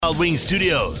Wild Wing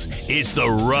Studios, it's The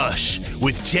Rush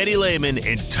with Teddy Lehman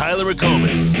and Tyler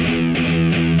McComas.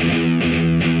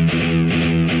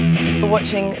 We're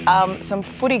watching some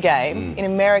footy game in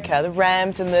America. The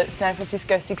Rams and the San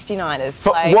Francisco 69ers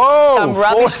play some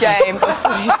rubbish game of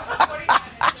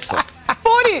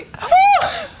footy. 40!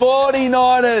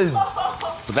 49ers!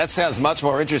 But that sounds much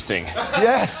more interesting.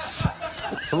 Yes!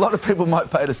 A lot of people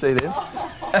might pay to see them.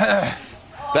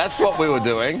 That's what we were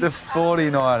doing. The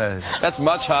 49ers. That's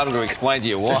much harder to explain to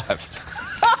your wife.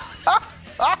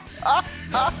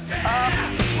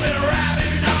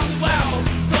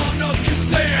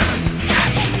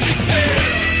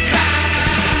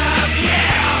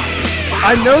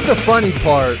 I know the funny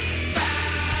part,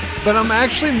 but I'm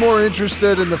actually more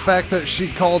interested in the fact that she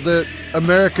called it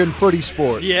American footy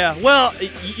sport. Yeah, well,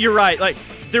 you're right. Like,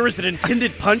 there was an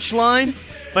intended punchline,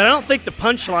 but I don't think the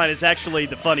punchline is actually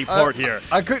the funny part here.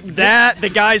 I couldn't get the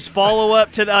guy's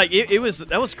follow-up to that. Like,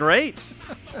 that was great.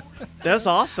 That's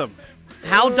awesome.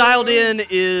 How dialed in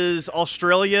is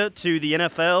Australia to the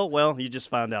NFL? Well, you just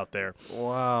found out there.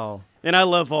 Wow. And I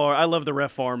love the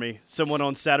ref army. Someone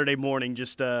on Saturday morning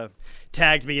just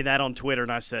tagged me in that on Twitter,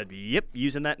 and I said, "Yep,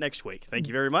 using that next week. Thank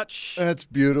you very much." That's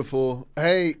beautiful.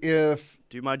 Hey,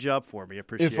 do my job for me,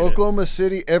 appreciate it. If Oklahoma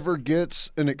City ever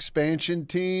gets an expansion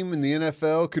team in the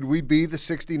NFL, could we be the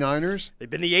 69ers? They've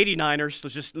been the 89ers, so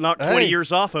just knock 20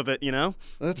 years off of it, you know?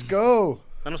 Let's go.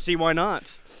 I don't see why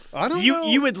not. I don't know.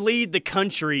 You would lead the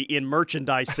country in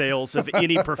merchandise sales of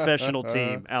any professional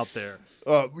team out there.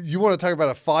 You want to talk about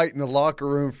a fight in the locker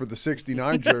room for the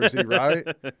 69 jersey, right?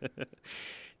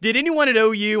 Did anyone at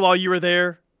OU while you were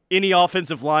there, any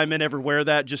offensive lineman ever wear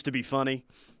that just to be funny?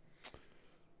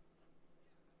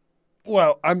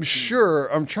 Well, I'm sure.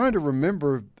 I'm trying to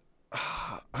remember.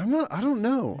 I don't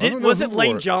know. Wasn't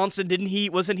Lane Johnson?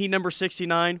 Wasn't he number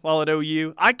 69 while at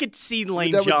OU? I could see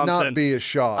Lane Johnson. That would not be a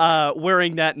shot.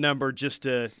 Wearing that number just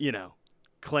to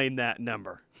claim that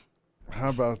number. How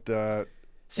about that?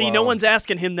 See, no one's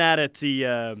asking him that at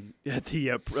the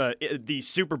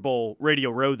Super Bowl Radio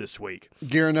Row this week.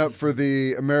 Gearing up for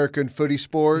the American footy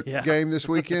sport game this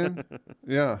weekend.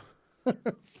 Yeah,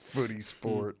 footy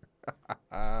sport.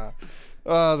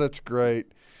 Oh, that's great.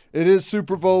 It is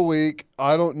Super Bowl week.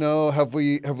 I don't know. Have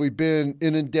we been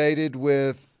inundated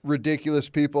with ridiculous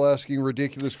people asking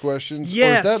ridiculous questions?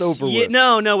 Yes. Or is that over with?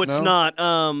 No, it's not.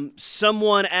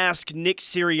 Someone asked Nick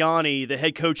Sirianni, the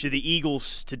head coach of the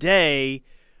Eagles, today,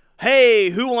 "Hey,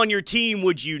 who on your team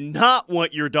would you not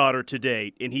want your daughter to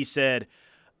date?" And he said,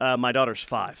 "My daughter's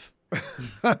 5."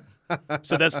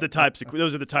 So those are the types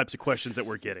of questions that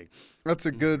we're getting. That's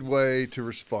a good way to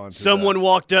respond to Someone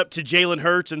walked up to Jalen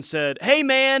Hurts and said, "Hey,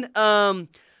 man,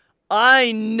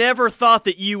 I never thought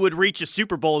that you would reach a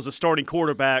Super Bowl as a starting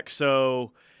quarterback."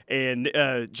 And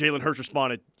Jalen Hurts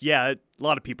responded, "Yeah, a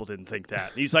lot of people didn't think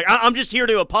that." And he's like, "I'm just here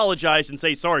to apologize and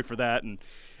say sorry for that." And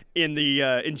in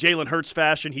Jalen Hurts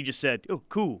fashion, he just said, "Oh,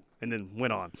 cool," and then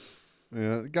went on.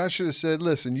 Yeah, the guy should have said,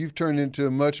 "Listen, you've turned into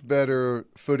a much better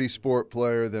footy sport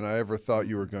player than I ever thought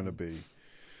you were going to be."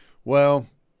 Well,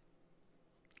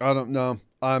 I don't know.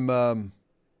 I'm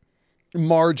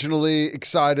marginally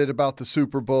excited about the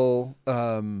Super Bowl.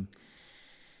 God,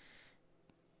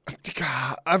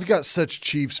 I've got such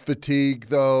Chiefs fatigue,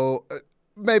 though.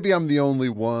 Maybe I'm the only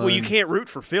one. Well, you can't root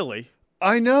for Philly.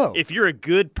 I know. If you're a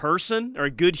good person or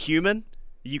a good human,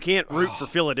 you can't root for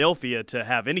Philadelphia to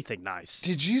have anything nice.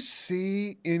 Did you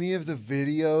see any of the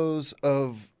videos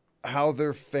of how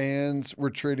their fans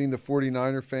were treating the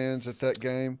 49er fans at that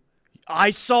game? I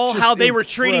saw Just how they incredible. were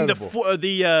treating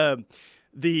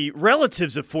the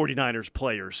relatives of 49ers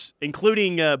players,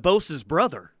 including Bosa's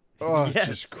brother. Oh, Yes.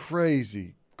 just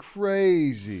crazy.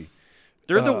 Crazy.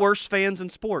 They're the worst fans in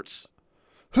sports.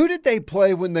 Who did they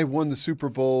play when they won the Super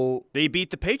Bowl? They beat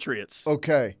the Patriots.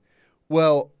 Okay.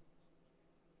 Well,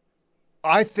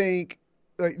 I think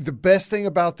the best thing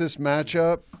about this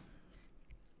matchup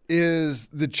is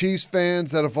the Chiefs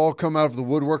fans that have all come out of the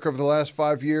woodwork over the last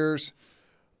 5 years.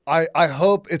 I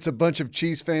hope it's a bunch of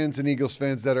Chiefs fans and Eagles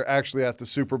fans that are actually at the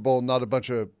Super Bowl, not a bunch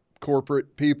of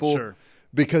corporate people. Sure.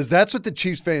 Because that's what the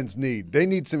Chiefs fans need. They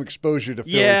need some exposure to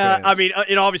Philly fans. I mean,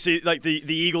 and obviously, like the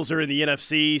Eagles are in the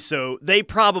NFC, so they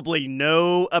probably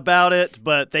know about it,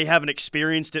 but they haven't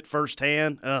experienced it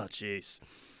firsthand. Oh, jeez.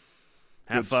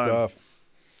 Have Good fun. stuff.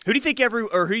 Who do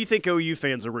you think OU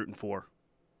fans are rooting for?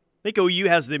 I think OU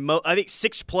has the most. I think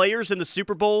 6 players in the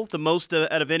Super Bowl, the most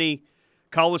out of any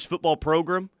college football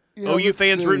program. Yeah, OU let's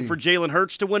fans see. rooting for Jalen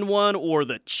Hurts to win one, or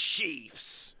the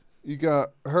Chiefs? You got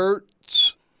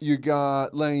Hurts. You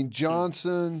got Lane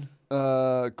Johnson,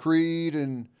 Creed,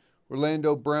 and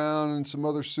Orlando Brown, and some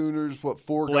other Sooners. What,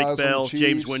 4 Blake guys Bell, on the Chiefs?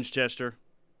 James Winchester.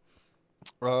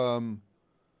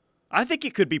 I think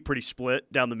it could be pretty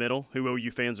split down the middle, who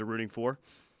OU fans are rooting for.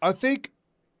 I think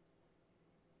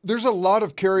there's a lot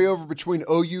of carryover between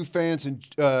OU fans and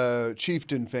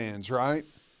Chieftain fans, right?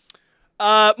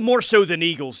 More so than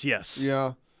Eagles, yes.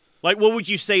 Yeah. Like, what would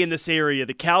you say in this area?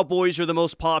 The Cowboys are the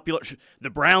most popular.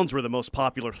 The Browns were the most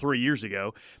popular 3 years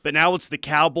ago, but now it's the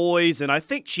Cowboys, and I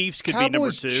think Chiefs could be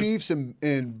number two. Chiefs,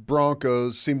 and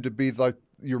Broncos seem to be like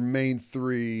your main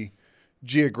three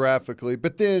geographically.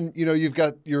 But then, you've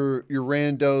got your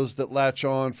randos that latch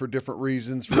on for different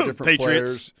reasons for different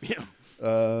Patriots. players. Yeah.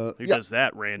 Who does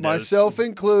that, randos? Myself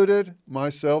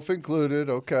included,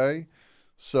 okay.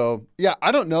 So, yeah,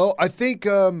 I don't know. I think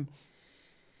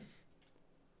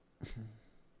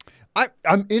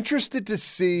I'm interested to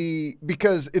see,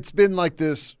 because it's been like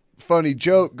this funny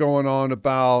joke going on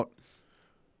about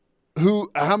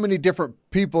how many different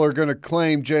people are going to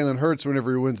claim Jalen Hurts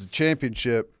whenever he wins a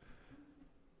championship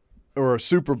or a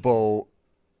Super Bowl.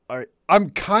 I'm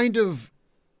kind of,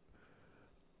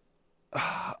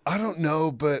 I don't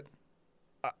know, but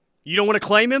you don't want to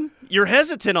claim him? You're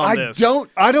hesitant on this.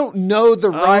 I don't know the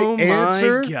right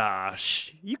answer. Oh my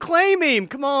gosh. You claim him.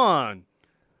 Come on.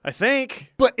 I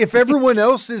think. But if everyone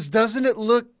else is, doesn't it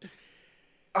look,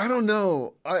 I don't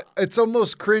know. It's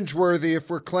almost cringeworthy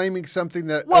if we're claiming something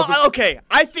that. Well, okay.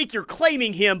 I think you're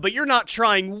claiming him, but you're not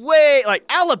trying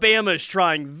Alabama is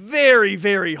trying very,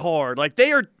 very hard. Like,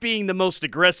 they are being the most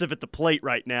aggressive at the plate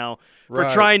right now for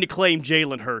trying to claim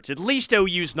Jalen Hurts. At least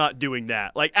OU's not doing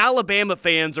that. Like, Alabama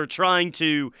fans are trying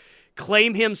to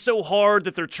claim him so hard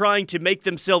that they're trying to make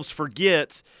themselves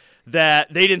forget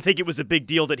that they didn't think it was a big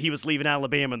deal that he was leaving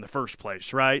Alabama in the first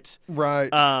place, right? Right.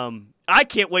 I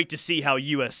can't wait to see how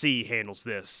USC handles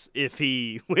this if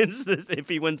he wins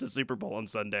the Super Bowl on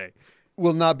Sunday.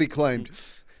 Will not be claimed.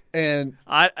 And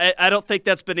I don't think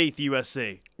that's beneath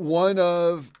USC.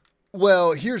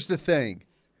 Here's the thing.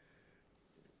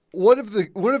 One of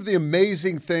the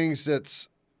amazing things that's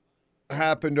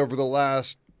happened over the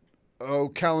last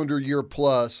calendar year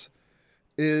plus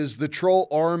is the troll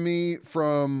army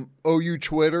from OU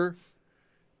Twitter.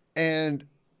 And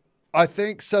I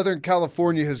think Southern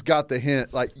California has got the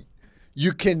hint. Like,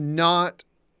 you cannot,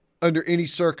 under any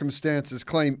circumstances,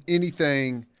 claim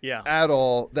anything at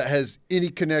all that has any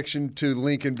connection to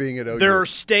Lincoln being at OU. There are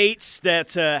states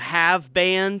that have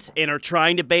banned and are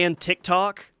trying to ban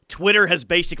TikTok. Twitter has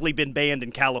basically been banned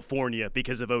in California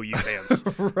because of OU fans.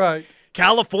 Right.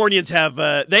 Californians have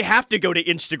they have to go to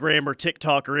Instagram or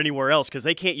TikTok or anywhere else because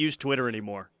they can't use Twitter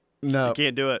anymore. No. They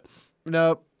can't do it.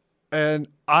 Nope. And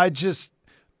I just,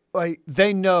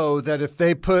 they know that if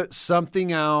they put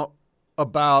something out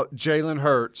about Jalen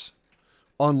Hurts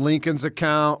on Lincoln's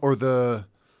account or the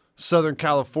Southern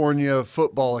California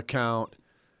football account,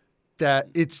 that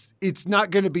it's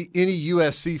not going to be any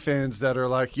USC fans that are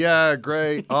like, yeah,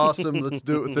 great, awesome, let's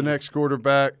do it with the next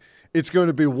quarterback. It's going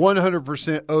to be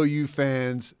 100% OU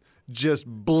fans just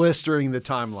blistering the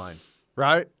timeline,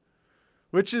 right?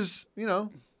 Which is,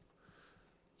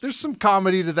 there's some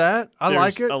comedy to that. I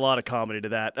like it. There's a lot of comedy to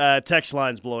that. Text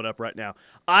line's blowing up right now.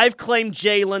 I've claimed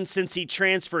Jalen since he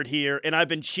transferred here, and I've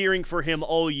been cheering for him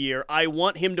all year. I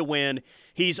want him to win.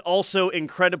 He's also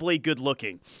incredibly good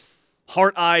looking.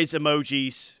 Heart eyes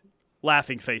emojis,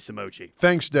 laughing face emoji.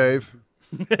 Thanks, Dave.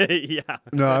 Yeah.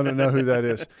 No, I don't know who that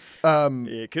is.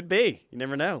 It could be. You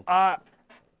never know. How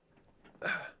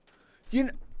do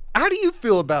you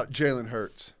feel about Jalen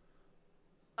Hurts?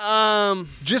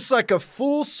 Just like a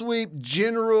full sweep,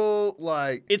 general,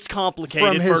 like it's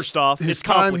complicated. First off, his it's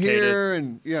time complicated. here,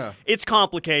 and it's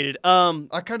complicated.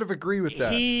 I kind of agree with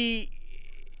that.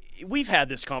 We've had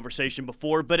this conversation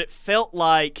before, but it felt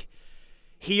like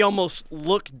he almost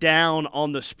looked down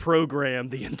on this program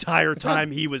the entire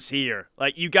time he was here.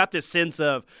 Like, you got this sense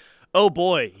of, oh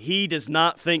boy, he does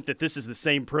not think that this is the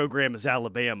same program as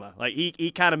Alabama. Like, he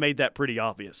kind of made that pretty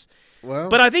obvious. Well,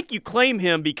 but I think you claim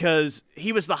him because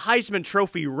he was the Heisman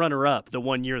Trophy runner-up the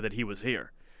 1 year that he was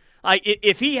here. Like,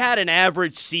 if he had an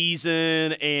average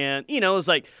season and, it was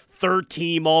like third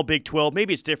team, all Big 12,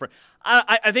 maybe it's different.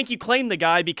 I think you claim the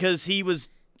guy because he was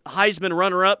Heisman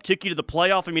runner-up, took you to the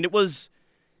playoff. I mean, it was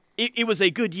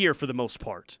a good year for the most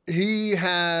part. He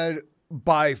had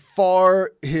by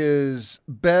far his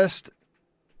best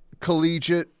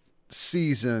collegiate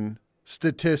season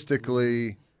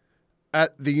statistically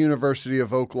at the University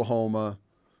of Oklahoma.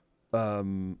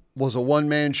 Was a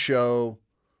one-man show,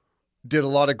 did a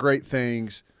lot of great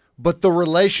things, but the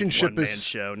relationship one-man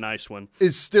show, nice one.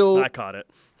 Is still, I caught it.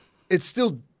 It's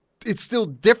still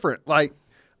different. Like,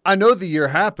 I know the year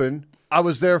happened. I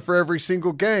was there for every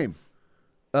single game.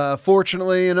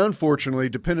 Fortunately and unfortunately,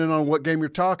 depending on what game you're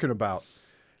talking about.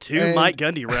 2 Mike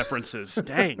Gundy references.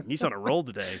 Dang, he's on a roll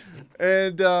today.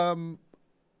 And,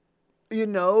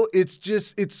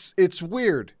 it's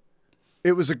weird.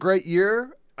 It was a great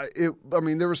year.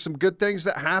 There were some good things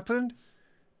that happened.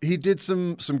 He did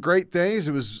some great things.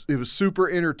 It was super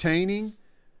entertaining.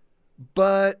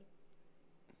 But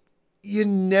you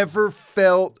never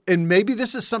felt, and maybe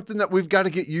this is something that we've got to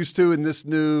get used to in this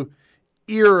new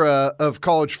era of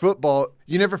college football,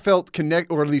 you never felt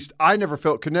connected, or at least I never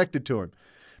felt connected to him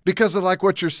because of like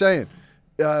what you're saying.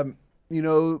 The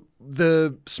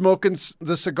smoking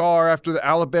the cigar after the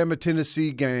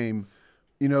Alabama-Tennessee game,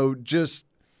 just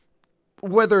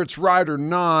whether it's right or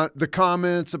not, the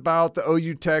comments about the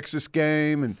OU-Texas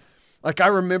game. And like I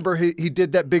remember he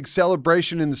did that big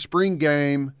celebration in the spring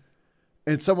game,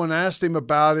 and someone asked him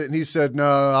about it, and he said,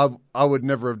 no, I would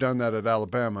never have done that at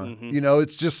Alabama. Mm-hmm.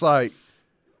 It's just like,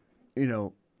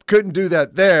 couldn't do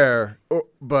that there,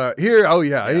 but here,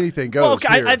 anything goes. Well,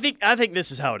 okay, here. I think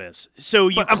this is how it is.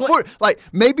 So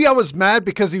maybe I was mad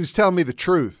because he was telling me the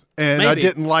truth, and I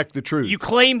didn't like the truth. You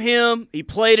claim him. He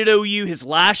played at OU his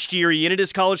last year. He ended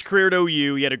his college career at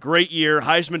OU. He had a great year,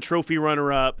 Heisman Trophy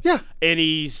runner-up. Yeah. And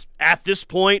he's, at this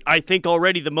point, I think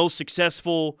already the most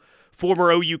successful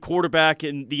former OU quarterback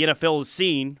in the NFL has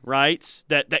seen, right?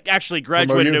 That actually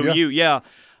graduated at OU, yeah.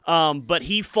 But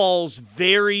he falls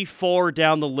very far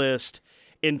down the list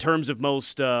in terms of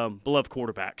most beloved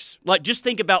quarterbacks. Like, just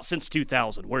think about since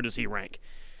 2000. Where does he rank?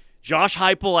 Josh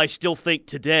Heupel, I still think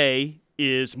today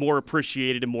is more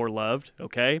appreciated and more loved,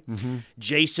 okay? Mm-hmm.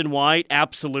 Jason White,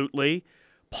 absolutely.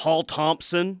 Paul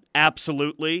Thompson,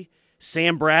 absolutely.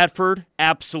 Sam Bradford,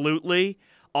 absolutely.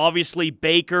 Obviously,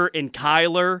 Baker and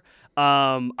Kyler.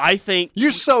 I think you're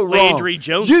so Landry wrong.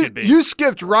 Jones could be. You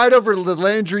skipped right over the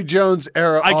Landry Jones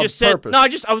era on purpose.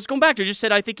 I was going back to just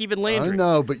said I think even Landry. I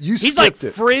know, but he's like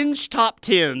fringe top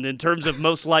 10 in terms of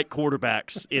most liked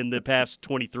quarterbacks in the past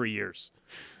 23 years.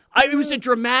 It was a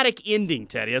dramatic ending,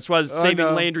 Teddy. That's why I was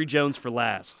saving Landry Jones for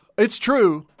last. It's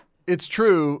true. It's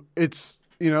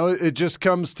it just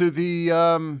comes to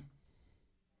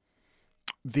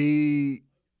the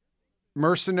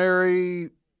mercenary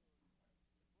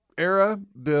era,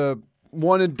 the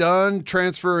one and done,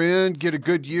 transfer in, get a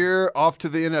good year, off to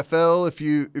the NFL if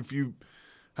you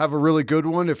have a really good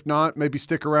one. If not, maybe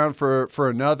stick around for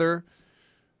another.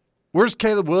 Where's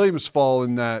Caleb Williams fall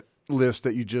in that list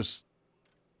that you just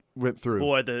went through?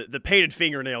 Boy, the painted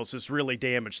fingernails has really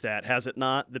damaged that, has it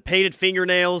not? The painted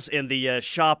fingernails and the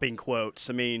shopping quotes.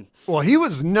 I mean, well, he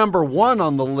was number one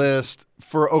on the list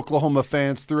for Oklahoma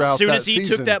fans throughout that season. As soon as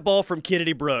he took that ball from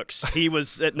Kennedy Brooks, he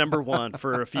was at number one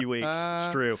for a few weeks.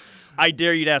 It's true. I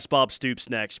dare you to ask Bob Stoops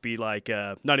next. Be like,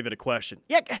 not even a question.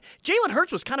 Yeah, Jalen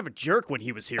Hurts was kind of a jerk when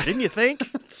he was here, didn't you think?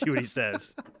 See what he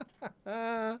says.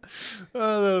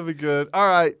 That'll be good. All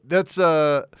right, that's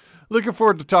looking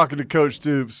forward to talking to Coach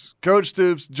Stoops. Coach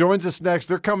Stoops joins us next.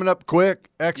 They're coming up quick.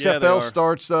 XFL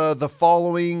starts the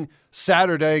following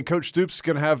Saturday, and Coach Stoops is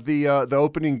going to have the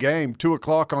opening game, 2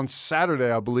 o'clock on Saturday,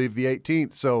 I believe, the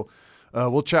 18th. So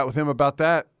we'll chat with him about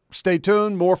that. Stay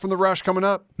tuned. More from The Rush coming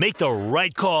up. Make the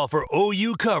right call for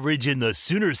OU coverage in the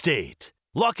Sooner State.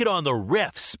 Lock it on the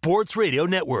Ref Sports Radio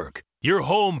Network, your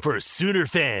home for Sooner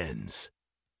fans.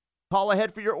 Call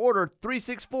ahead for your order,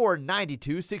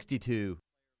 364-9262.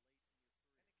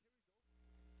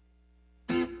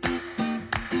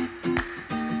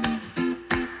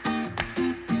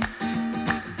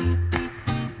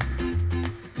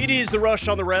 It is The Rush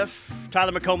on the Ref.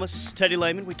 Tyler McComas, Teddy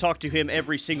Lehman. We talk to him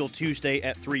every single Tuesday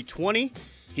at 3:20.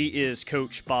 He is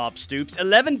Coach Bob Stoops.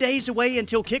 11 days away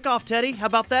until kickoff, Teddy. How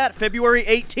about that? February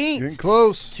 18th. Getting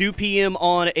close. 2 p.m.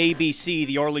 on ABC.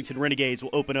 The Arlington Renegades will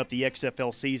open up the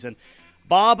XFL season.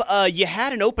 Bob, you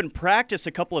had an open practice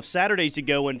a couple of Saturdays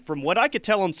ago, and from what I could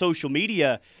tell on social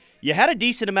media, you had a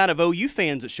decent amount of OU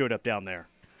fans that showed up down there.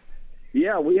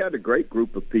 Yeah, we had a great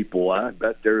group of people. I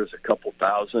bet there's a couple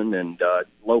thousand, and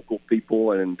local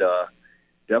people, and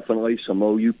definitely some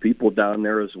OU people down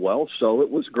there as well. So it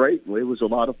was great. It was a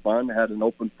lot of fun. Had an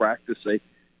open practice. They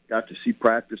got to see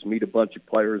practice, meet a bunch of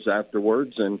players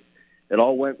afterwards, and it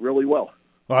all went really well.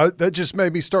 That just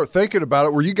made me start thinking about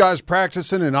it. Were you guys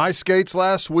practicing in ice skates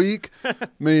last week? I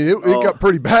mean, it got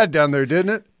pretty bad down there,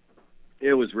 didn't it?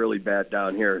 It was really bad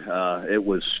down here. It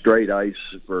was straight ice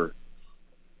for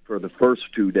the first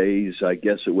 2 days. I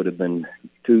guess it would have been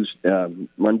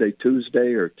Monday,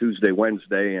 Tuesday, or Tuesday,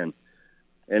 Wednesday, and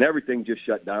everything just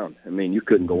shut down. I mean, you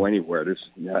couldn't go anywhere. There's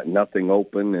nothing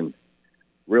open and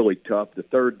really tough. The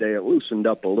third day it loosened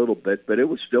up a little bit, but it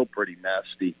was still pretty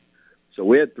nasty. So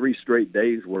we had 3 straight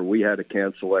days where we had to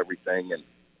cancel everything,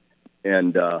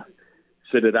 and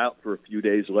sit it out for a few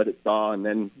days, let it thaw, and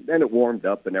then it warmed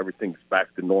up and everything's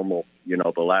back to normal,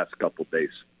 the last couple of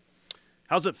days.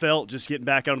 How's it felt just getting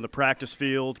back out on the practice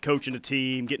field, coaching a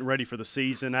team, getting ready for the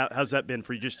season? How's that been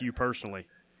for you personally?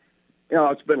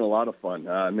 It's been a lot of fun.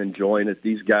 I'm enjoying it.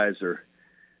 These guys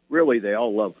they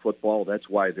all love football. That's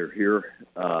why they're here.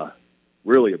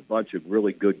 Really a bunch of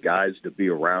really good guys to be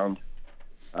around.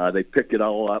 They pick it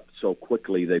all up so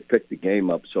quickly. They pick the game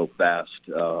up so fast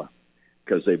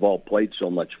because they've all played so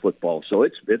much football. So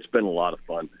it's been a lot of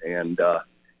fun. And,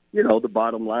 the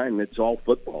bottom line, it's all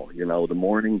football. The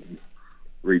morning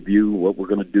review what we're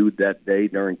going to do that day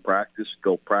during practice,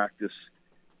 go practice.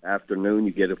 Afternoon,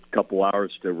 you get a couple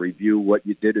hours to review what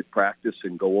you did at practice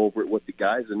and go over it with the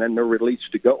guys, and then they're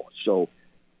released to go. So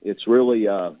it's really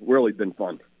been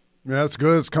fun. Yeah, it's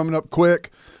good. It's coming up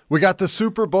quick. We got the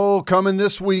Super Bowl coming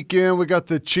this weekend. We got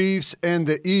the Chiefs and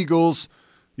the Eagles.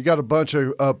 You got a bunch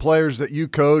of players that you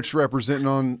coach representing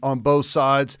on both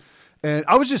sides. And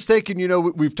I was just thinking,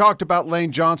 we've talked about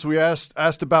Lane Johnson. We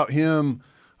asked about him,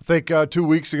 I think 2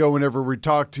 weeks ago whenever we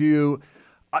talked to you.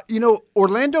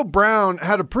 Orlando Brown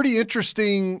had a pretty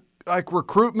interesting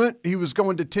recruitment. He was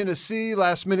going to Tennessee.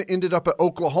 Last minute ended up at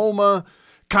Oklahoma.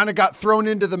 Kind of got thrown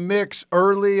into the mix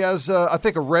early as, I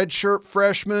think, a redshirt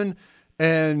freshman.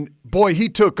 And, boy, he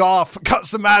took off, got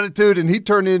some attitude, and he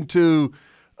turned into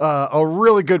a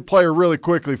really good player really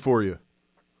quickly for you.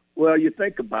 Well, you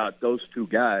think about those two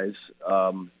guys.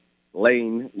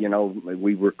 Lane,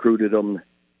 we recruited him,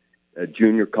 a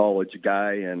junior college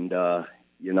guy, and,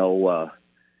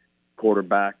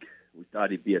 quarterback. We thought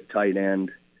he'd be a tight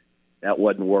end. That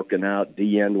wasn't working out.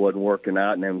 D-end wasn't working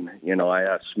out. And then, I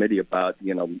asked Smitty about,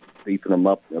 beefing him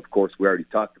up. Of course, we already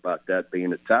talked about that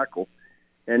being a tackle.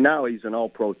 And now he's an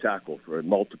all-pro tackle for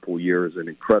multiple years, an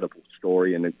incredible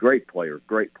story, and a great player.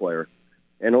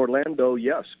 And Orlando,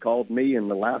 yes, called me in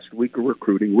the last week of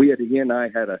recruiting. He and I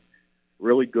had a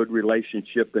really good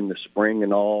relationship in the spring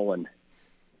and all,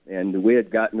 and we had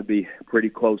gotten to be pretty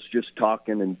close just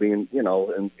talking and being, and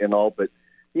all. But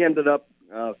he ended up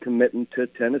committing to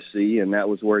Tennessee, and that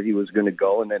was where he was going to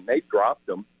go. And then they dropped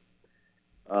him,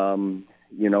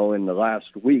 in the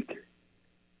last week.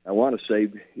 I want to say,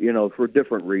 for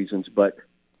different reasons. But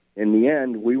in the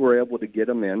end, we were able to get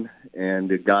him in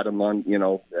and got him on,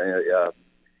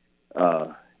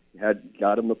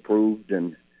 got him approved.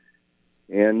 And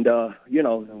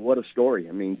what a story.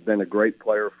 I mean, he's been a great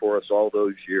player for us all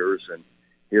those years, and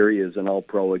here he is an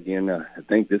all-pro again. I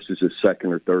think this is his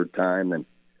second or third time, and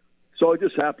so I'm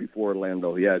just happy for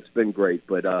Orlando. Yeah, it's been great.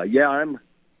 But,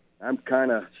 I'm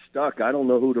kind of stuck. I don't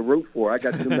know who to root for. I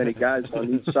got too many guys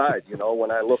on each side. When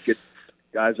I look at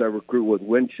guys I recruit with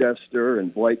Winchester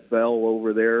and Blake Bell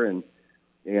over there and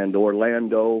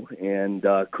Orlando and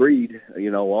Creed,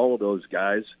 all of those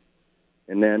guys.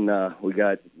 And then we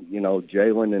got,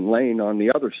 Jalen and Lane on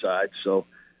the other side. So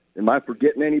am I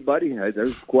forgetting anybody?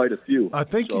 There's quite a few. I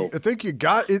think you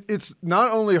got it. It's not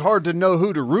only hard to know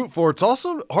who to root for, it's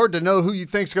also hard to know who you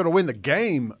think is going to win the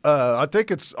game. I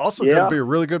think it's also going to be a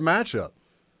really good matchup.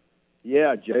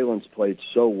 Yeah, Jalen's played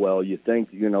so well. You think,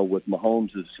 with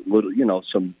Mahomes is little,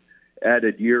 some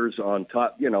added years on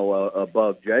top,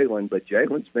 above Jalen, but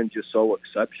Jalen's been just so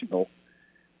exceptional.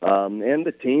 And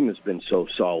the team has been so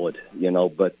solid,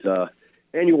 but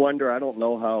and you wonder, I don't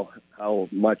know how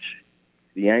much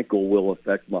the ankle will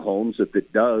affect Mahomes. If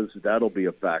it does, that'll be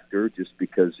a factor just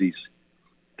because he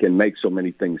can make so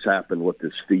many things happen with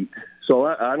his feet. So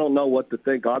I don't know what to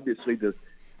think. Obviously, the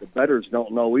bettors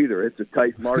don't know either. It's a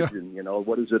tight margin.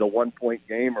 What is it, a 1-point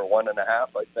game or 1.5, I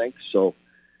think. So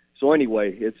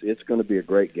anyway, it's going to be a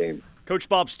great game. Coach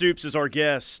Bob Stoops is our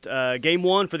guest. Game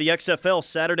 1 for the XFL,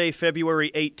 Saturday,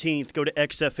 February 18th. Go to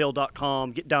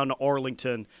XFL.com. Get down to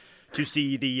Arlington to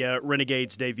see the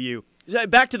Renegades debut.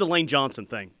 Back to the Lane Johnson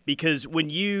thing, because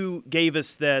when you gave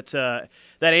us that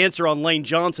answer on Lane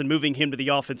Johnson, moving him to the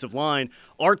offensive line,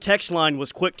 our text line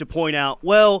was quick to point out,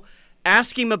 well,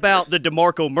 ask him about the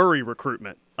DeMarco Murray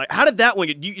recruitment. Like, how did that one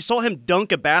get? You saw him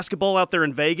dunk a basketball out there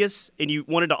in Vegas, and you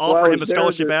wanted to offer him a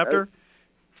scholarship after?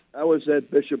 I was at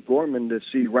Bishop Gorman to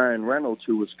see Ryan Reynolds,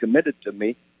 who was committed to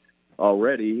me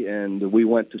already, and we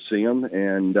went to see him,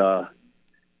 and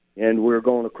we were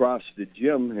going across the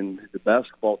gym, and the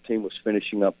basketball team was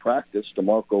finishing up practice.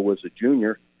 DeMarco was a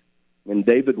junior, and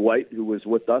David White, who was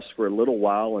with us for a little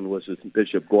while and was a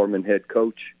Bishop Gorman head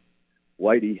coach,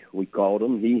 Whitey, we called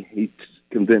him, he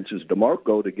convinces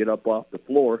DeMarco to get up off the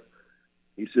floor.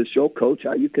 He says, show Coach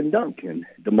how you can dunk. And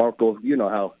DeMarco,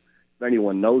 how, if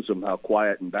anyone knows him, how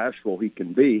quiet and bashful he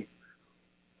can be,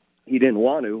 he didn't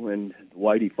want to, and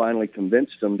Whitey finally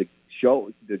convinced him to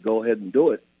go ahead and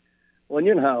do it. Well,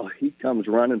 you know how he comes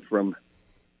running from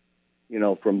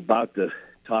from about the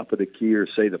top of the key or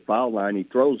say the foul line, he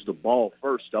throws the ball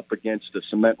first up against the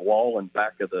cement wall and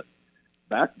back of the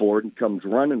backboard and comes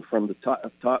running from the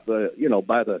top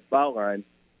by the foul line,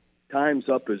 times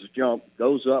up his jump,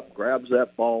 goes up, grabs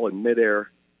that ball in midair,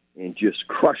 and just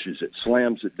crushes it,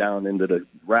 slams it down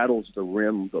rattles the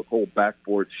rim, the whole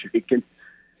backboard shaking.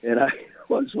 And I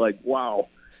was like, wow.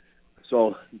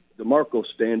 So DeMarco's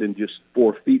standing just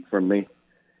 4 feet from me,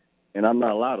 and I'm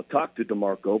not allowed to talk to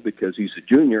DeMarco because he's a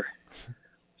junior.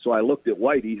 So I looked at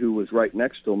Whitey, who was right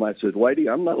next to him. I said, Whitey,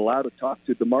 I'm not allowed to talk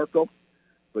to DeMarco,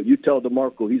 but you tell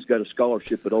DeMarco he's got a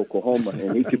scholarship at Oklahoma,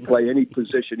 and he can play any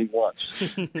position he wants.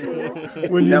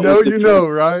 When you know,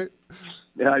 right?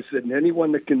 Yeah, I said, and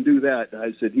anyone that can do that,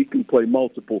 I said, he can play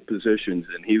multiple positions,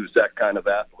 and he was that kind of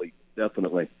athlete,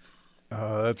 definitely.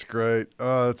 Oh, that's great.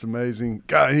 Oh, that's amazing.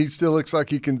 God, he still looks like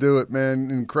he can do it, man.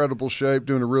 Incredible shape,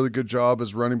 doing a really good job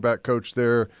as running back coach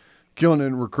there, killing it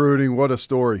in recruiting. What a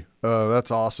story. That's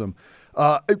awesome.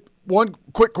 One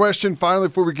quick question finally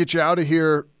before we get you out of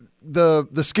here.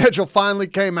 The schedule finally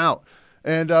came out,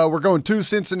 and we're going to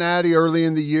Cincinnati early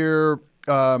in the year.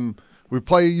 We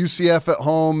play UCF at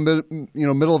home,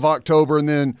 middle of October, and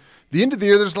then the end of the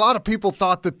year, there's a lot of people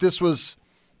thought that this was,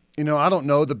 I don't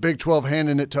know, the Big 12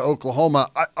 handing it to Oklahoma.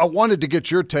 I wanted to get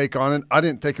your take on it. I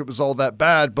didn't think it was all that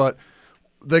bad, but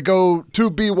they go to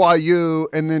BYU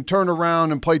and then turn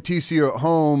around and play TCU at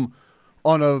home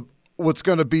on what's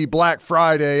going to be Black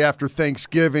Friday after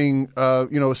Thanksgiving, a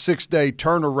 6-day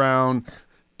turnaround.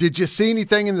 Did you see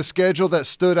anything in the schedule that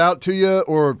stood out to you?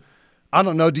 Or, I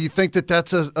don't know, do you think that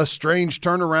that's a strange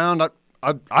turnaround?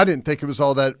 I didn't think it was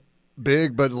all that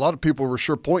big, but a lot of people were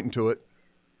sure pointing to it.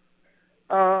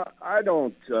 I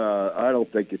don't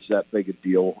think it's that big a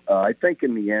deal. I think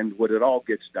in the end, what it all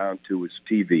gets down to is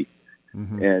TV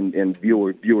and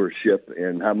viewership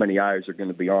and how many eyes are going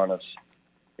to be on us.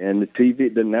 And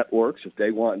the networks, if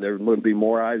they want, there will be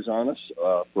more eyes on us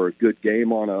for a good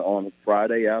game on a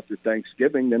Friday after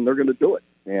Thanksgiving, then they're going to do it.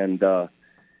 And I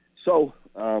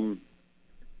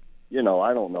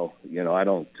don't know.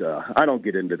 I don't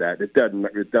get into that. It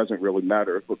doesn't really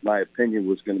matter. If my opinion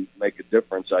was going to make a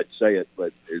difference, I'd say it,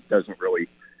 but it doesn't really.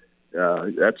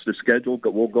 That's the schedule.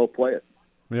 We'll go play it.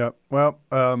 Yeah. Well,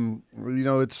 we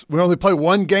only play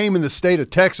one game in the state of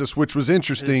Texas, which was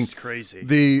interesting. It's crazy.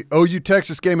 The OU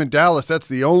Texas game in Dallas. That's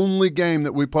the only game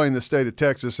that we play in the state of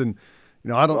Texas, and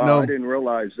I don't know. I didn't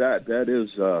realize that. That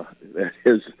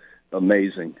is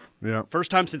amazing. Yeah. First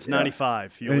time since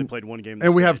 95. You only played one game.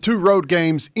 And we have 2 road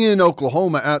games in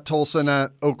Oklahoma at Tulsa and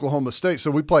at Oklahoma State. So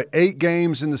we play 8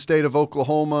 games in the state of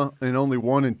Oklahoma and only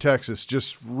 1 in Texas.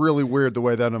 Just really weird the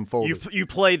way that unfolded. You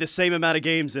play the same amount of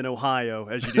games in Ohio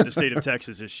as you do the state of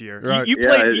Texas this year. Right. You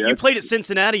played at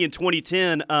Cincinnati in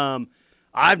 2010.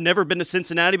 I've never been to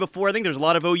Cincinnati before. I think there's a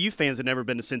lot of OU fans that have never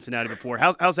been to Cincinnati before.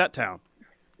 How's that town?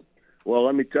 Well,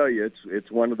 let me tell you, it's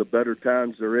one of the better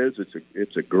towns there is.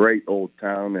 It's a great old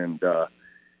town, and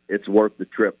it's worth the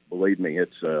trip. Believe me,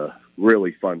 it's a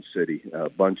really fun city. A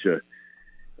bunch of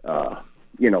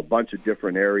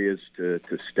different areas to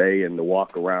stay and to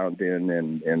walk around in,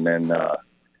 and then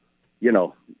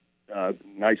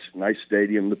nice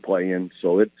stadium to play in.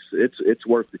 So it's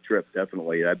worth the trip.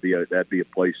 Definitely, that'd be a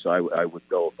place I would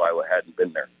go if I hadn't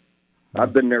been there.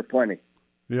 I've been there plenty.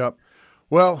 Yep.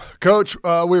 Well, Coach,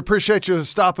 we appreciate you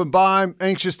stopping by. I'm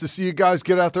anxious to see you guys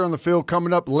get out there on the field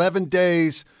coming up 11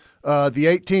 days. The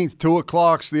 18th, 2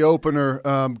 o'clock's the opener.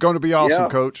 Going to be awesome,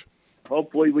 Coach.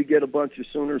 Hopefully we get a bunch of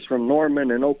Sooners from Norman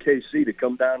and OKC to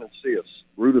come down and see us.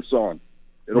 Root us on.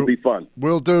 It'll be fun.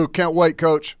 Will do. Can't wait,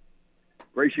 Coach.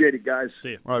 Appreciate it, guys. See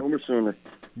you. Right. Boomer Sooner.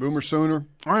 Boomer Sooner.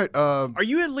 All right. Are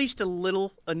you at least a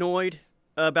little annoyed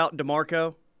about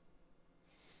DeMarco?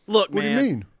 Look, man. What do you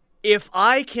mean? If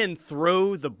I can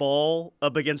throw the ball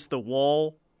up against the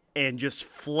wall and just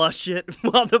flush it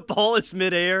while the ball is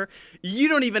midair, you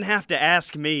don't even have to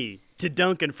ask me to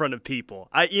dunk in front of people.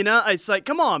 It's like,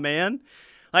 come on, man.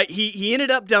 Like he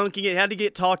ended up dunking it, had to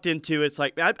get talked into it. It's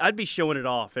like I'd be showing it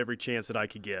off every chance that I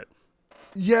could get.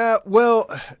 Yeah, well,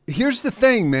 here's the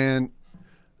thing, man.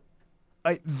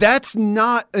 That's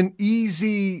not an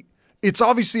easy – it's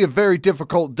obviously a very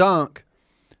difficult dunk.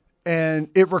 And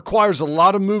it requires a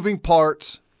lot of moving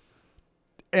parts,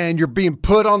 and you're being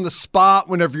put on the spot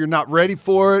whenever you're not ready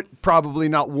for it, probably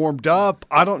not warmed up.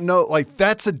 I don't know. Like,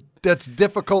 that's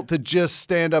difficult to just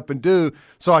stand up and do,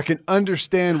 so I can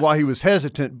understand why he was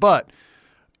hesitant. But,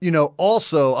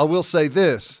 also, I will say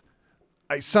this.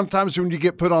 Sometimes when you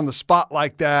get put on the spot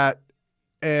like that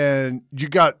and you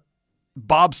got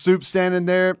Bob Soup standing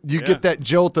there, you get that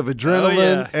jolt of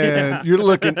adrenaline, and you're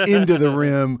looking into the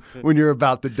rim when you're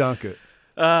about to dunk it.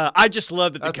 I just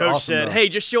love that the That's coach awesome, said, though. "Hey,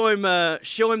 just show him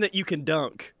that you can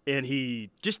dunk," and he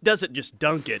just doesn't just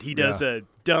dunk it. He does a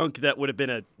dunk that would have been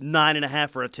a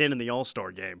 9.5 or a 10 in the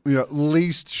All-Star game. Yeah,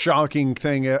 least shocking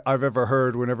thing I've ever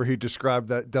heard. Whenever he described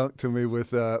that dunk to me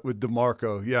with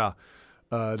DeMarco, yeah,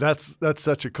 that's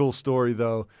such a cool story,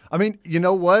 though. I mean, you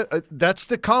know what? That's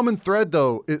the common thread,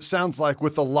 though. It sounds like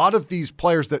with a lot of these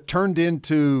players that turned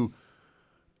into,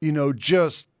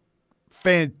 just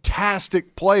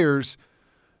fantastic players.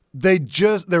 They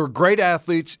were great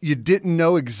athletes. You didn't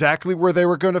know exactly where they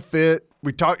were going to fit.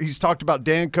 He's talked about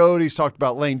Dan Code. He's talked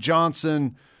about Lane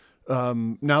Johnson.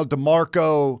 Now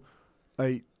DeMarco.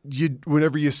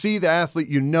 Whenever you see the athlete,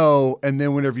 and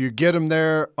then whenever you get him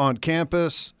there on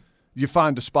campus, you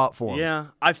find a spot for him. Yeah,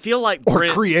 I feel like or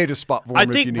create a spot for him. I if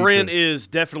think you need Brent to. is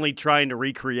definitely trying to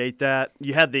recreate that.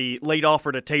 You had the late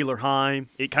offer to Taylor Heim.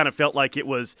 It kind of felt like it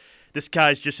was, this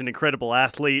guy's just an incredible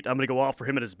athlete. I'm going to go offer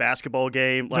him at his basketball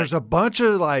game. There's a bunch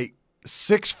of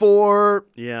 6'4",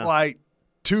 yeah,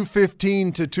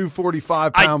 215 to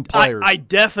 245 pound players. I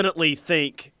definitely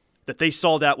think that they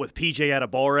saw that with PJ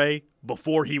Adebawore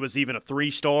before he was even a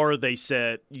 3-star. They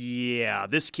said, yeah,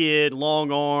 this kid,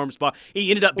 long arms. But he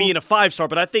ended up being a 5-star,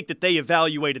 but I think that they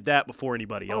evaluated that before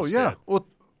anybody else did. Well,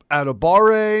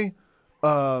 Adebawore,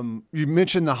 you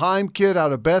mentioned the Heim kid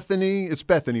out of Bethany. It's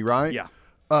Bethany, right? Yeah.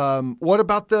 What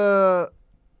about the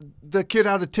kid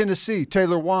out of Tennessee,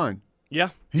 Taylor Wine? Yeah.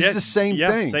 He's the same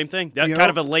thing. Same thing. That's kind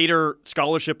of a later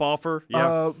scholarship offer.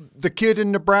 Yeah. The kid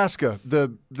in Nebraska,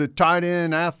 the tight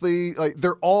end athlete,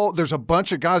 there's a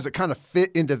bunch of guys that kind of fit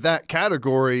into that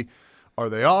category. Are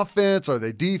they offense? Are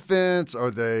they defense?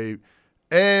 Are they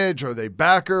edge? Are they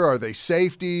backer? Are they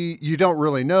safety? You don't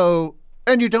really know.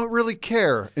 And you don't really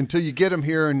care until you get them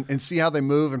here and see how they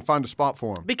move and find a spot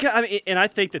for them. And I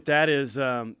think that is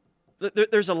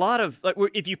there's a lot of,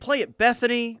 if you play at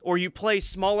Bethany or you play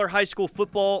smaller high school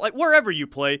football, wherever you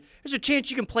play, there's a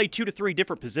chance you can play 2 to 3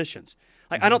 different positions.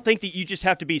 I don't think that you just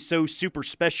have to be so super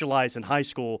specialized in high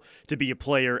school to be a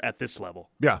player at this level.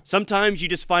 Yeah. Sometimes you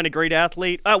just find a great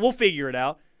athlete. We'll figure it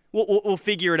out. We'll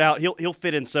figure it out. He'll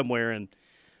fit in somewhere. And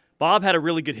Bob had a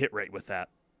really good hit rate with that.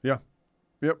 Yeah.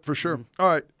 Yep, for sure. All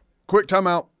right, quick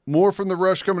timeout. More from The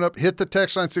Rush coming up. Hit the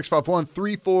text line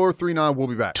 651-3439. We'll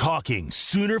be back. Talking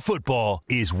Sooner football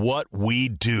is what we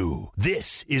do.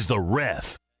 This is The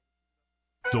Ref.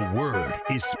 The word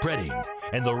is spreading,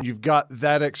 and you've got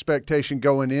that expectation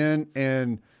going in,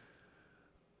 and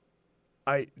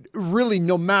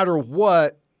no matter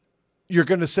what, you're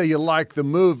going to say you like the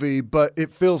movie, but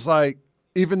it feels like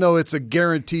even though it's a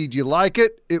guaranteed you like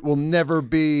it, it will never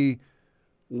be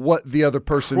what the other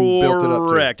person built it up to.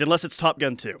 Correct, unless it's Top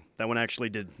Gun 2. That one actually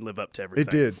did live up to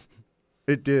everything.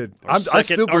 It did. Our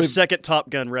second Top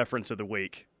Gun reference of the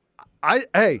week.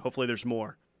 Hopefully there's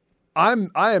more. I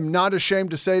am not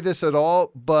ashamed to say this at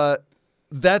all, but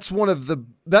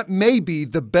that may be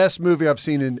the best movie I've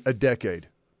seen in a decade.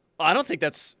 I don't think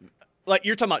that's,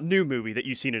 you're talking about new movie that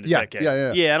you've seen in a decade.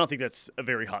 Yeah, I don't think that's a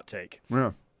very hot take.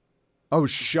 Yeah. I was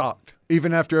shocked.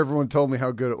 Even after everyone told me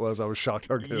how good it was, I was shocked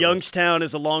how good it was. Youngstown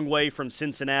is a long way from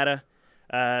Cincinnati.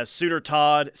 Sooner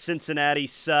Todd, Cincinnati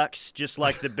sucks, just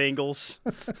like the Bengals.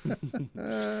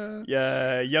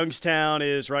 Youngstown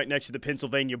is right next to the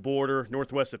Pennsylvania border,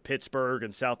 northwest of Pittsburgh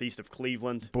and southeast of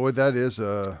Cleveland. Boy, that is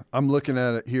I'm looking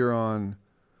at it here on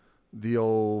the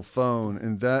old phone,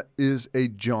 and that is a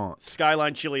jaunt.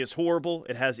 Skyline chili is horrible.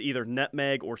 It has either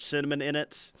nutmeg or cinnamon in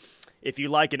it. If you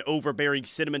like an overbearing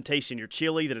cinnamon taste in your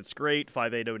chili, then it's great.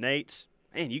 5808.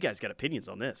 Man, you guys got opinions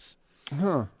on this.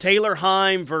 Huh. Taylor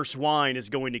Heim versus Wine is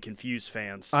going to confuse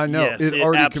fans. I know. Yes, it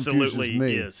already absolutely confuses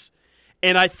me. Is.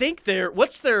 And I think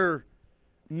what's their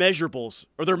measurables?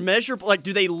 Are there measurable?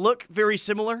 Do they look very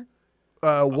similar?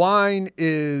 Wine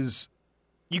is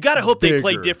You got to hope bigger. they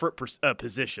play different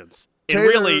positions. Taylor, and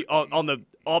really, on the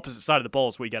opposite side of the ball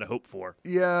is what you got to hope for.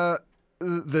 Yeah,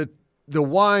 the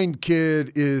Wine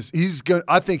kid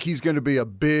I think he's going to be a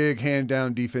big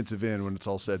hand-down defensive end when it's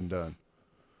all said and done.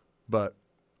 But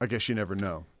I guess you never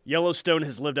know. Yellowstone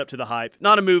has lived up to the hype.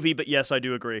 Not a movie, but yes, I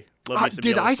do agree.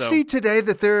 Did I see today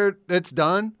that it's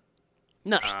done?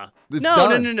 Nuh-uh.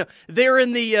 Done. No. They're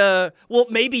in the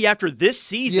maybe after this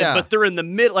season, but they're in the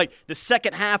mid. The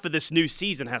second half of this new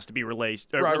season has to be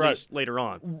released later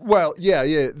on. Well,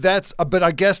 yeah. That's. But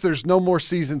I guess there's no more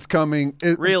seasons coming.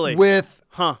 Really? With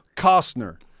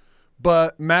Costner,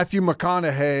 but Matthew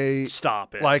McConaughey.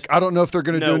 Stop it. I don't know if they're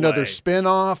going to do another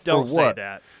spinoff or what. Don't say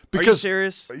that. Because, are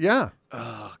you serious? Yeah.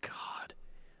 Oh God.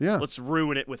 Yeah. Let's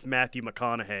ruin it with Matthew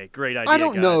McConaughey. Great idea. I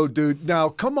don't know, dude. Now,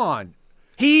 come on.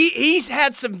 He's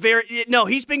had some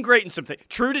he's been great in some things.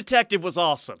 True Detective was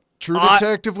awesome. True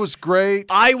Detective was great.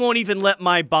 I won't even let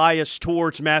my bias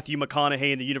towards Matthew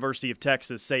McConaughey and the University of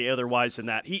Texas say otherwise than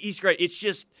that. He's great. It's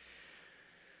just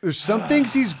there's some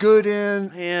things he's good in.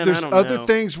 Man, there's other know.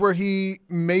 things where he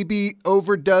maybe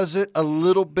overdoes it a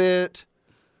little bit.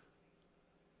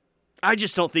 I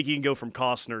just don't think you can go from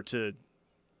Costner to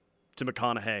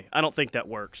McConaughey. I don't think that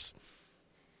works.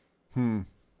 I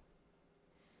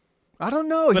don't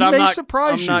know. But He may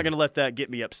surprise you. I'm not going to let that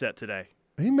get me upset today.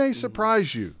 He may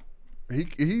surprise you.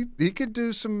 He could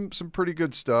do some pretty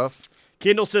good stuff.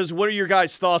 Kendall says, what are your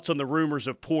guys' thoughts on the rumors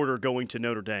of Porter going to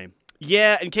Notre Dame?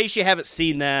 Yeah, in case you haven't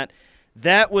seen that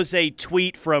was a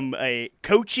tweet from a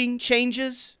Coaching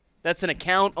Changes. That's an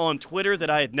account on Twitter that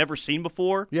I had never seen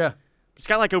before. Yeah. It's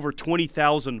got like over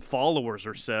 20,000 followers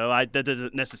or so. That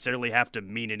doesn't necessarily have to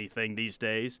mean anything these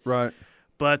days. Right.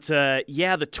 But,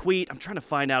 the tweet, I'm trying to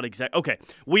find out exactly. Okay,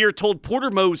 we are told Porter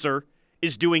Moser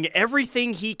is doing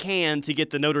everything he can to get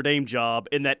the Notre Dame job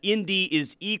and that Indy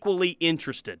is equally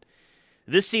interested.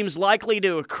 This seems likely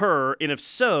to occur, and if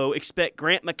so, expect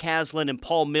Grant McCaslin and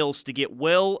Paul Mills to get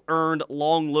well-earned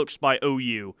long looks by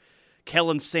OU.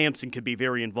 Kellen Sampson could be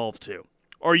very involved too.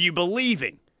 Are you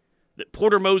believing that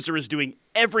Porter Moser is doing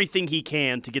everything he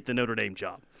can to get the Notre Dame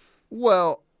job?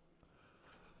 Well,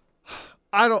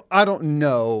 I don't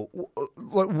know.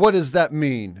 What does that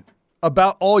mean?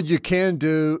 About all you can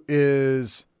do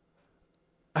is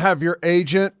have your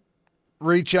agent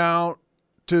reach out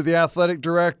to the athletic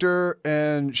director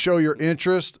and show your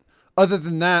interest. Other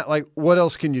than that, like, what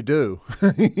else can you do?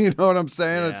 You know what I'm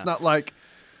saying? Yeah. It's not like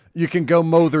you can go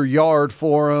mow their yard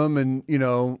for them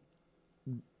and,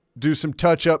 do some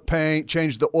touch-up paint,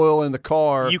 change the oil in the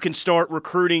car. You can start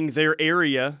recruiting their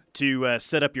area to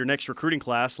set up your next recruiting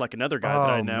class, like another guy that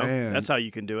I know. Man. That's how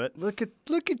you can do it. Look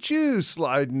at you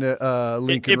sliding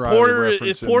Lincoln Riley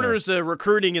reference If Porter's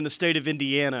recruiting in the state of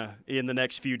Indiana in the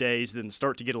next few days, then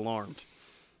start to get alarmed.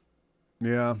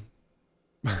 Yeah.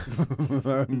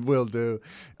 Will do.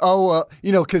 Oh,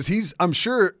 because I'm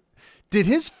sure, did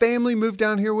his family move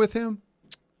down here with him?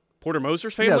 Porter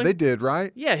Moser's family? Yeah, they did,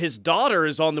 right? Yeah, his daughter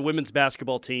is on the women's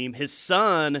basketball team. His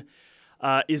son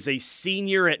is a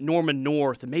senior at Norman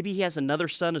North, and maybe he has another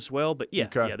son as well. But yeah,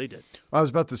 Okay. Yeah, they did. I was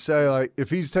about to say, like,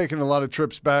 if he's taking a lot of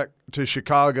trips back to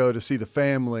Chicago to see the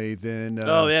family, then that's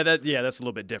a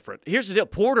little bit different. Here's the deal,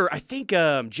 Porter. I think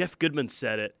Jeff Goodman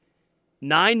said it.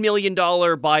 $9 million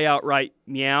buyout right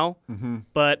meow,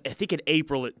 but I think in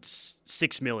April it's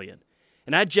 $6 million.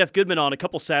 And I had Jeff Goodman on a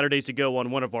couple Saturdays ago on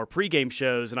one of our pregame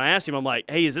shows, and I asked him, I'm like,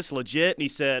 hey, is this legit? And he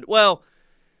said, well,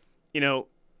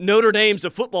 Notre Dame's a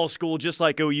football school just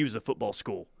like OU's a football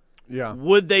school. Yeah.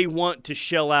 Would they want to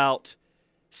shell out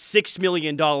 $6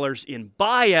 million in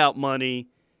buyout money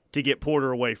to get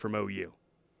Porter away from OU?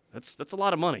 That's a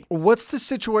lot of money. What's the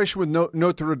situation with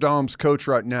Notre Dame's coach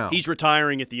right now? He's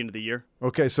retiring at the end of the year.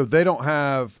 Okay, so they don't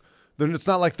have – it's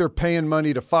not like they're paying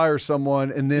money to fire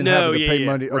someone and then having to pay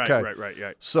money. Okay.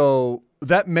 Right. So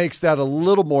that makes that a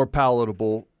little more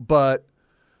palatable. But,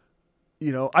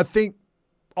 I think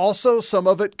also some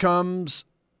of it comes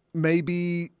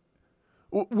maybe –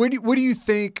 what do you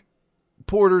think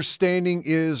Porter's standing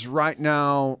is right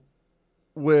now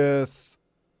with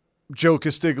Joe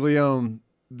Castiglione,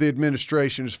 the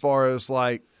administration, as far as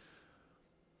like –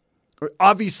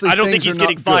 obviously, I don't think he's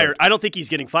getting fired. Good. I don't think he's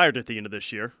getting fired at the end of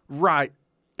this year. Right.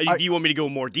 If you want me to go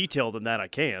in more detail than that, I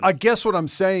can. I guess what I'm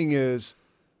saying is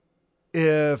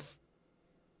if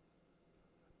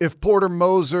Porter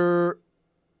Moser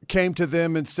came to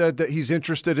them and said that he's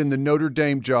interested in the Notre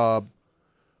Dame job,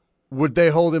 would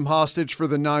they hold him hostage for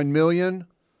the $9 million?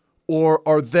 Or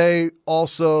are they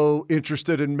also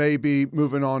interested in maybe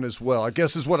moving on as well? I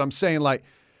guess is what I'm saying. Like,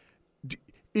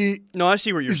 no, I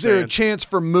see what you're saying. Is there a chance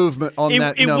for movement on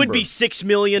that number? It would be $6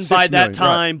 million by that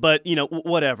time, right. But,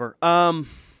 whatever. I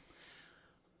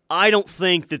don't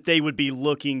think that they would be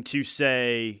looking to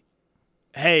say,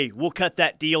 hey, we'll cut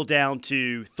that deal down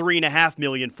to $3.5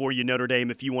 million for you, Notre Dame,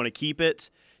 if you want to keep it,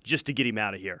 just to get him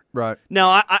out of here. Right.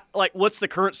 Now, I what's the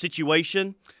current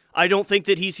situation? I don't think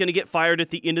that he's going to get fired at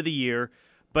the end of the year,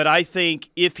 but I think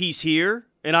if he's here,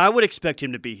 and I would expect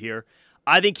him to be here,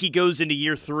 I think he goes into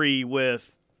year 3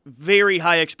 with very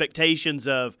high expectations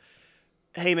of,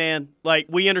 hey, man, like,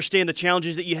 we understand the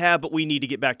challenges that you have, but we need to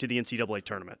get back to the NCAA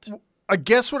tournament. I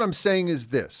guess what I'm saying is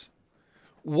this.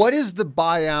 What is the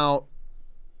buyout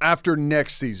after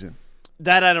next season?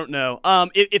 That I don't know.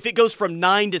 If it goes from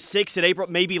 9 to 6 in April,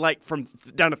 maybe like from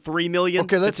down to $3 million.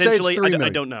 Okay, let's say it's $3 million. I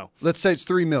don't know. Let's say it's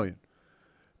 $3 million.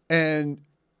 And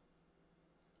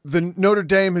the Notre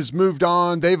Dame has moved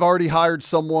on. They've already hired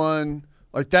someone.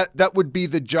 Like that would be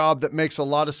the job that makes a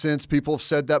lot of sense. People have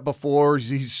said that before.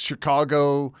 He's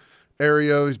Chicago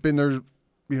area. He's been there,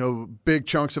 big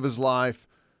chunks of his life.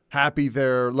 Happy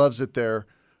there, loves it there.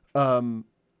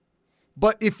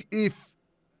 But if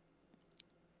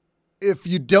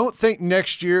you don't think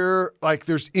next year, like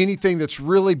there's anything that's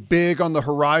really big on the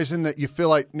horizon that you feel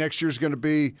like next year's going to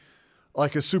be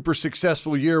like a super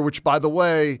successful year, which by the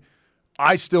way,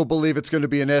 I still believe it's going to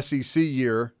be an SEC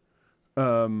year.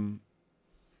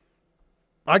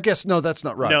 I guess no, that's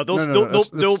not right. No,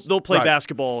 they'll play right.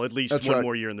 basketball at least That's one right.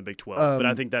 more year in the Big 12. But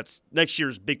I think that's next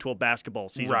year's Big 12 basketball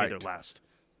season will be their last.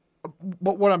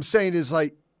 But what I'm saying is,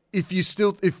 like, if you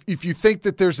think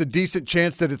that there's a decent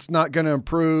chance that it's not going to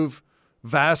improve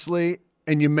vastly,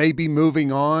 and you may be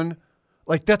moving on,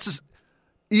 like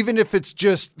even if it's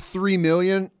just $3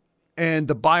 million and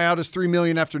the buyout is $3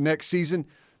 million after next season,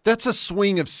 that's a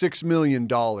swing of $6 million.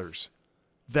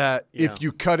 That if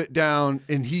you cut it down,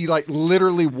 and he like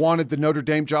literally wanted the Notre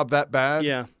Dame job that bad.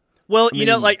 Yeah. Well,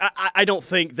 I don't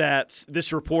think that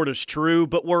this report is true,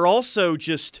 but we're also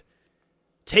just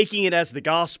taking it as the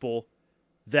gospel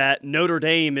that Notre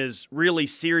Dame is really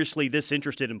seriously this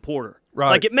interested in Porter. Right.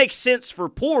 Like, it makes sense for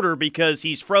Porter because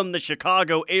he's from the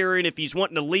Chicago area, and if he's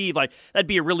wanting to leave, like, that'd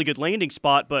be a really good landing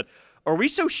spot. But are we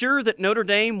so sure that Notre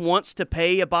Dame wants to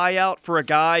pay a buyout for a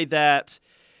guy that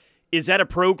is at a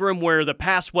program where the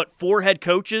past, 4 head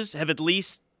coaches have at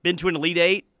least been to an Elite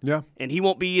Eight? Yeah. And he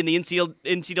won't be in the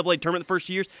NCAA tournament the first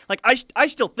 2 years? Like, I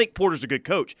still think Porter's a good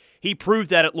coach. He proved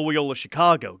that at Loyola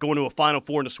Chicago, going to a Final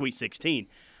Four and a Sweet 16.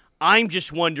 I'm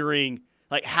just wondering,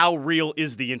 like, how real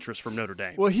is the interest from Notre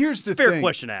Dame? Well, here's the Fair thing.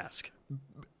 question to ask.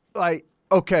 Like,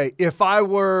 okay, if I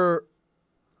were,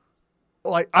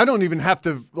 like, I don't even have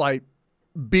to, like,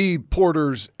 be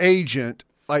Porter's agent.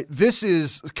 Like, this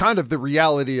is kind of the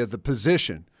reality of the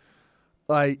position.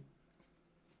 Like,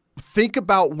 think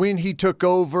about when he took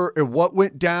over and what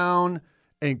went down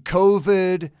and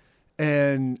COVID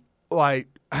and,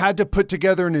 like, had to put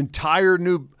together an entire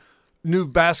new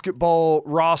basketball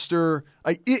roster.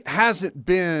 Like, it hasn't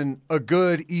been a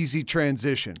good, easy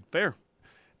transition. Fair.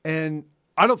 And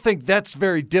I don't think that's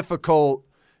very difficult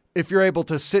if you're able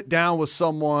to sit down with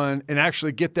someone and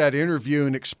actually get that interview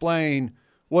and explain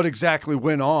what exactly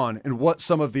went on and what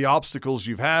some of the obstacles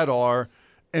you've had are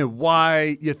and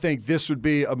why you think this would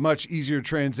be a much easier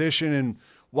transition and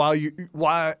why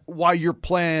your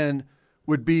plan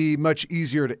would be much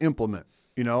easier to implement.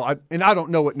 I don't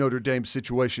know what Notre Dame's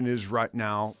situation is right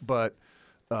now, but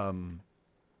man,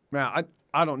 I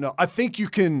don't know. I think you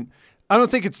can. I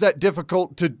don't think it's that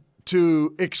difficult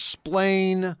to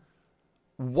explain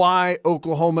why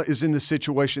Oklahoma is in the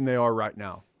situation they are right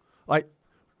now. Like,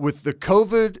 with the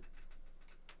COVID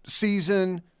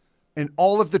season and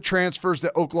all of the transfers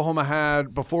that Oklahoma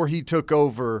had before he took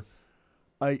over,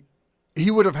 he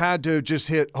would have had to just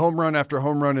hit home run after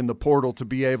home run in the portal to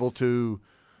be able to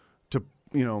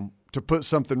put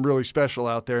something really special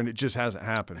out there, and it just hasn't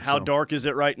happened. How dark is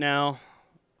it right now?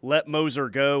 Let Moser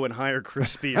go and hire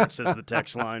Chris Beard, says the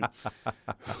text line.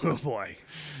 Oh, boy.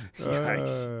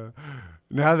 Yikes.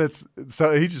 Now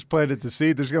so he just planted the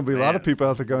seed. There's going to be a lot of people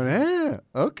out there going,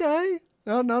 okay.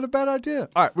 No, not a bad idea.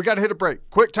 All right, we got to hit a break.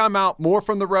 Quick timeout. More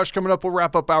from The Rush coming up. We'll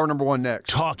wrap up hour number 1 next.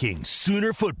 Talking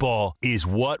Sooner football is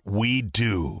what we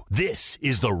do. This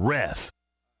is The Ref.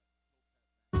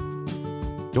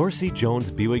 Dorsey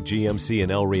Jones Buick GMC in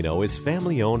El Reno is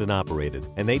family-owned and operated,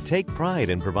 and they take pride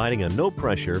in providing a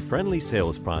no-pressure, friendly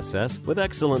sales process with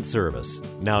excellent service.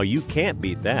 Now, you can't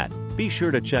beat that. Be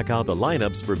sure to check out the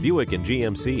lineups for Buick and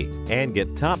GMC and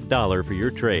get top dollar for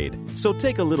your trade. So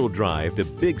take a little drive to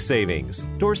big savings.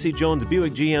 Dorsey Jones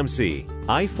Buick GMC,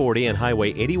 I-40 and Highway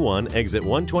 81, exit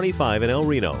 125 in El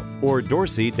Reno, or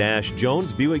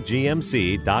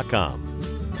dorsey-jonesbuickgmc.com.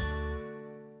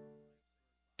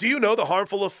 Do you know the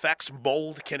harmful effects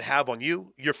mold can have on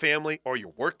you, your family, or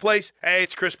your workplace? Hey,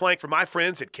 it's Chris Plank from my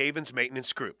friends at Cavens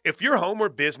Maintenance Group. If your home or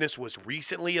business was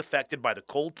recently affected by the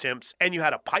cold temps and you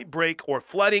had a pipe break or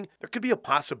flooding, there could be a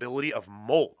possibility of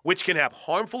mold, which can have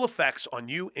harmful effects on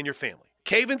you and your family.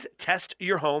 Cavens test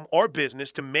your home or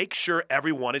business to make sure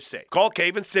everyone is safe. Call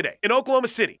Cavens today in Oklahoma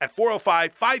City at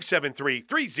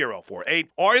 405-573-3048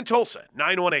 or in Tulsa,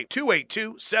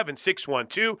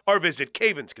 918-282-7612 or visit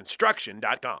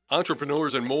cavensconstruction.com.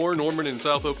 Entrepreneurs and More Norman in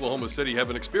South Oklahoma City have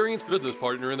an experienced business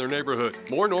partner in their neighborhood.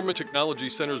 More Norman Technology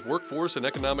Center's workforce and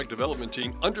economic development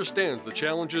team understands the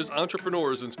challenges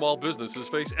entrepreneurs and small businesses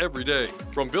face every day.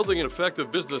 From building an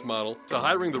effective business model to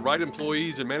hiring the right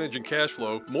employees and managing cash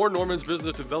flow, More Norman's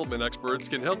business development experts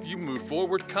can help you move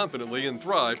forward confidently and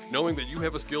thrive, knowing that you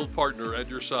have a skilled partner at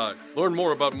your side. Learn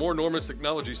more about Moore Norman's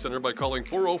Technology Center by calling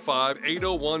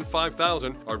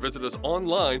 405-801-5000 or visit us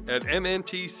online at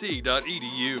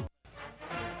mntc.edu.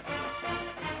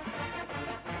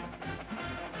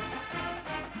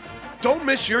 Don't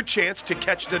miss your chance to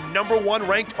catch the #1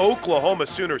 ranked Oklahoma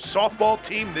Sooners softball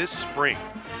team this spring.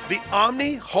 The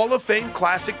Omni Hall of Fame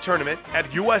Classic Tournament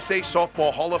at USA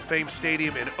Softball Hall of Fame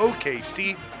Stadium in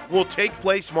OKC will take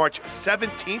place March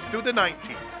 17th through the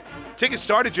 19th. Tickets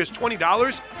start at just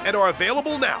 $20 and are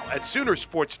available now at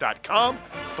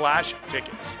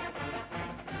Soonersports.com/tickets.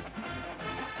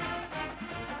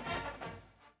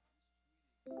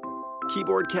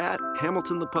 Keyboard Cat,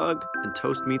 Hamilton the Pug, and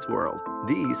Toast Meets World.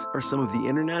 These are some of the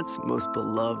internet's most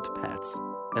beloved pets.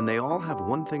 And they all have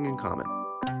one thing in common.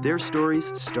 Their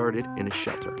stories started in a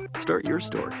shelter. Start your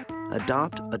story.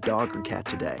 Adopt a dog or cat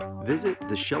today. Visit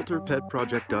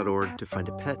theshelterpetproject.org to find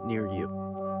a pet near you.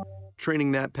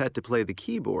 Training that pet to play the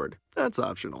keyboard, that's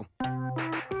optional.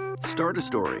 Start a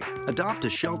story. Adopt a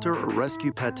shelter or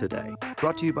rescue pet today.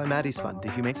 Brought to you by Maddie's Fund,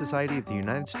 the Humane Society of the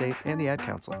United States, and the Ad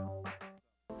Council.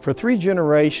 For 3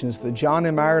 generations, the John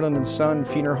M. Ireland and Son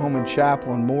Funeral Home and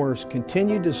Chapel in Morris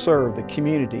continued to serve the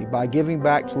community by giving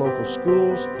back to local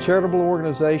schools, charitable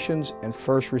organizations, and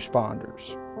first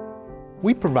responders.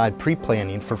 We provide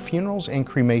pre-planning for funerals and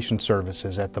cremation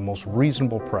services at the most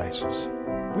reasonable prices.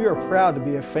 We are proud to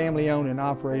be a family-owned and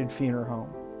operated funeral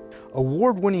home.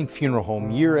 Award-winning funeral home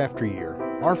year after year,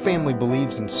 our family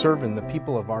believes in serving the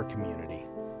people of our community.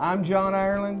 I'm John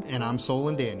Ireland. And I'm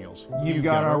Solon Daniels. You've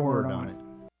got our word on it.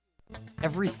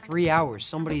 Every 3 hours,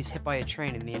 somebody is hit by a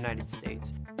train in the United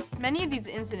States. Many of these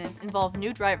incidents involve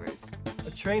new drivers. A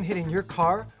train hitting your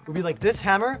car would be like this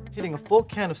hammer hitting a full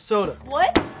can of soda.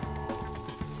 What?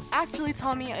 Actually,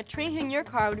 Tommy, a train hitting your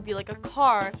car would be like a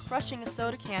car crushing a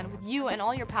soda can with you and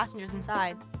all your passengers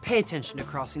inside. Pay attention to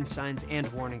crossing signs and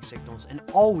warning signals, and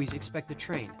always expect a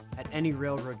train at any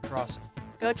railroad crossing.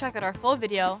 Go check out our full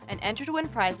video and enter to win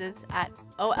prizes at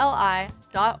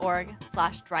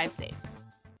oli.org/drivesafe.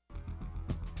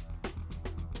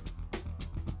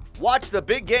 Watch the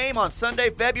big game on Sunday,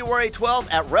 February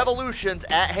 12th at Revolutions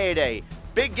at Heyday.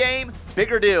 Big game,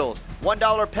 bigger deals.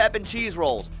 $1 pep and cheese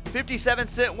rolls,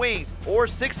 57-cent wings, or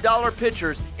 $6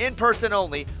 pitchers in person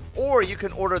only. Or you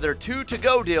can order their 2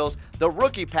 to-go deals, the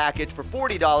rookie package for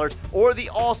 $40 or the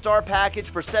all-star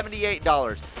package for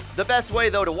 $78. The best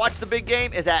way, though, to watch the big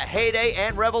game is at Heyday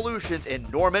and Revolutions in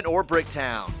Norman or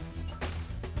Bricktown.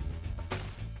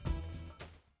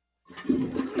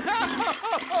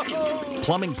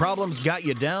 Plumbing problems got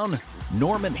you down?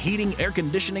 Norman Heating, Air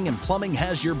Conditioning, and Plumbing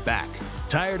has your back.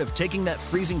 Tired of taking that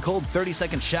freezing cold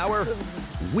 30-second shower?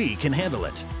 We can handle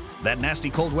it. That nasty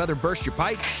cold weather burst your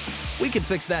pipes? We can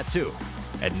fix that too.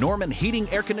 At Norman Heating,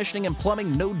 Air Conditioning, and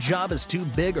Plumbing, no job is too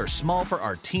big or small for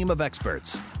our team of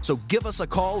experts. So give us a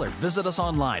call or visit us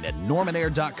online at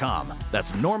normanair.com.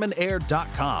 That's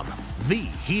normanair.com. The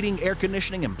heating, air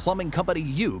conditioning, and plumbing company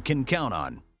you can count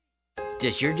on.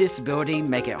 Does your disability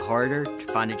make it harder to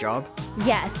find a job?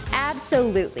 Yes,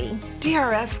 absolutely.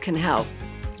 DRS can help.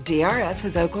 DRS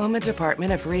is Oklahoma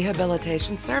Department of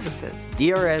Rehabilitation Services.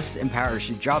 DRS empowers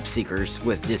job seekers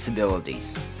with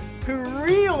disabilities who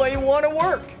really want to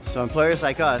work. So employers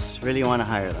like us really want to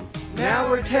hire them. Now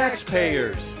we're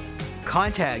taxpayers.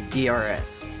 Contact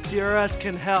DRS. DRS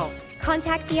can help.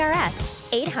 Contact DRS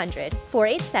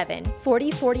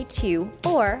 800-487-4042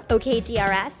 or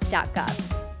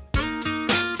okdrs.gov.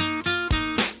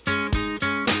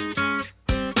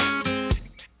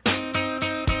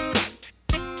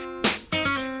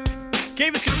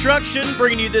 Cavens Construction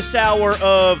bringing you this hour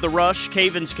of The Rush.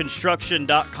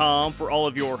 CavensConstruction.com for all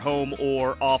of your home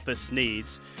or office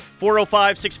needs.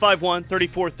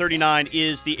 405-651-3439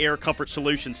 is the Air Comfort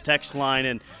Solutions text line.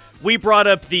 And we brought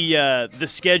up the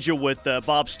schedule with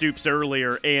Bob Stoops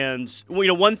earlier. And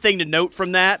one thing to note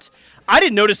from that, I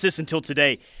didn't notice this until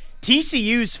today.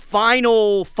 TCU's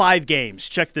final 5 games.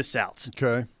 Check this out.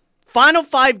 Okay. Final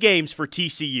 5 games for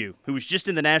TCU, who was just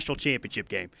in the national championship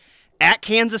game. At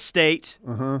Kansas State,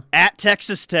 at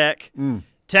Texas Tech,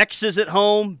 Texas at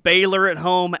home, Baylor at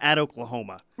home, at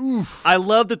Oklahoma. Oof. I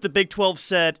love that the Big 12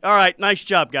 said, all right, nice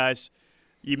job, guys.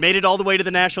 You made it all the way to the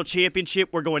national championship.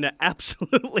 We're going to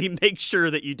absolutely make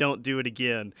sure that you don't do it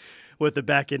again with the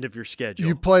back end of your schedule.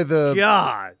 You play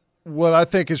God. What I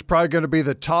think is probably going to be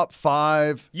the top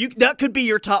 5. That could be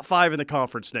your top 5 in the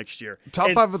conference next year.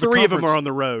 Top 5 of the 3 conference. of them are on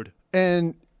the road.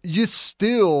 And you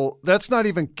still, that's not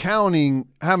even counting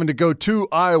having to go to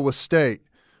Iowa State,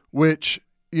 which,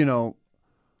 I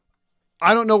don't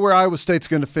know where Iowa State's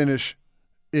going to finish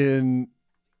in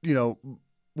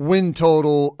win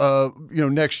total,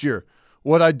 next year.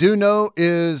 What I do know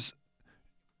is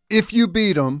if you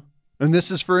beat them, and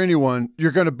this is for anyone,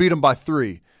 you're going to beat them by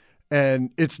 3,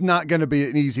 and it's not going to be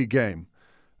an easy game.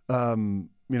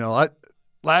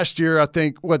 Last year, I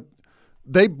think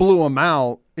they blew them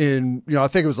out in, I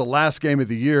think it was the last game of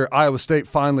the year. Iowa State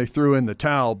finally threw in the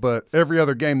towel, but every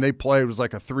other game they played was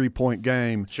like a 3-point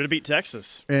game. Should have beat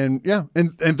Texas. And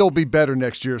they'll be better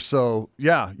next year. So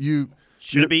you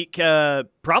should have beat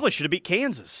probably should have beat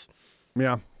Kansas.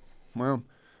 Yeah, well,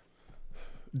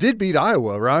 did beat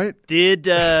Iowa, right? Did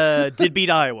beat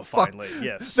Iowa finally?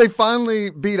 Yes, they finally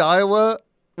beat Iowa,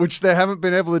 which they haven't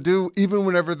been able to do even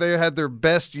whenever they had their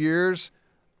best years.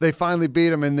 They finally beat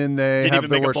them, and then they didn't have even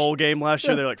their make worst a bowl game last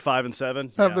year. They're like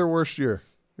 5-7. Have their worst year.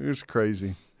 It was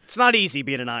crazy. It's not easy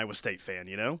being an Iowa State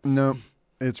fan, No,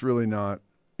 it's really not.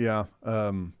 Yeah.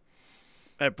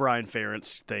 That Brian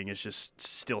Ferentz thing is just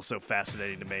still so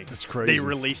fascinating to me. It's crazy. They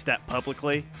released that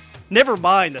publicly. Never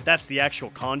mind that that's the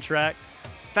actual contract.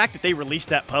 The fact that they released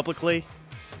that publicly.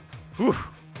 Whew.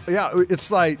 Yeah, it's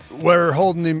like we're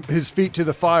holding his feet to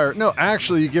the fire. No,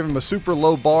 actually, you give him a super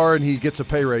low bar and he gets a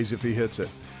pay raise if he hits it.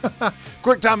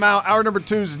 Quick timeout. Hour number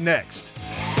 2 is next.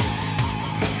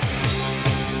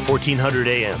 1400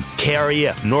 AM,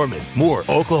 KREF, Norman, Moore,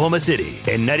 Oklahoma City,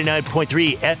 and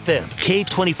 99.3 FM,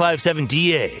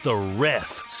 K257DA, the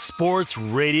Ref Sports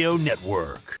Radio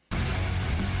Network.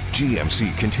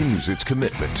 GMC continues its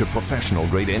commitment to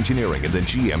professional-grade engineering in the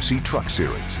GMC Truck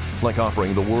Series, like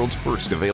offering the world's first available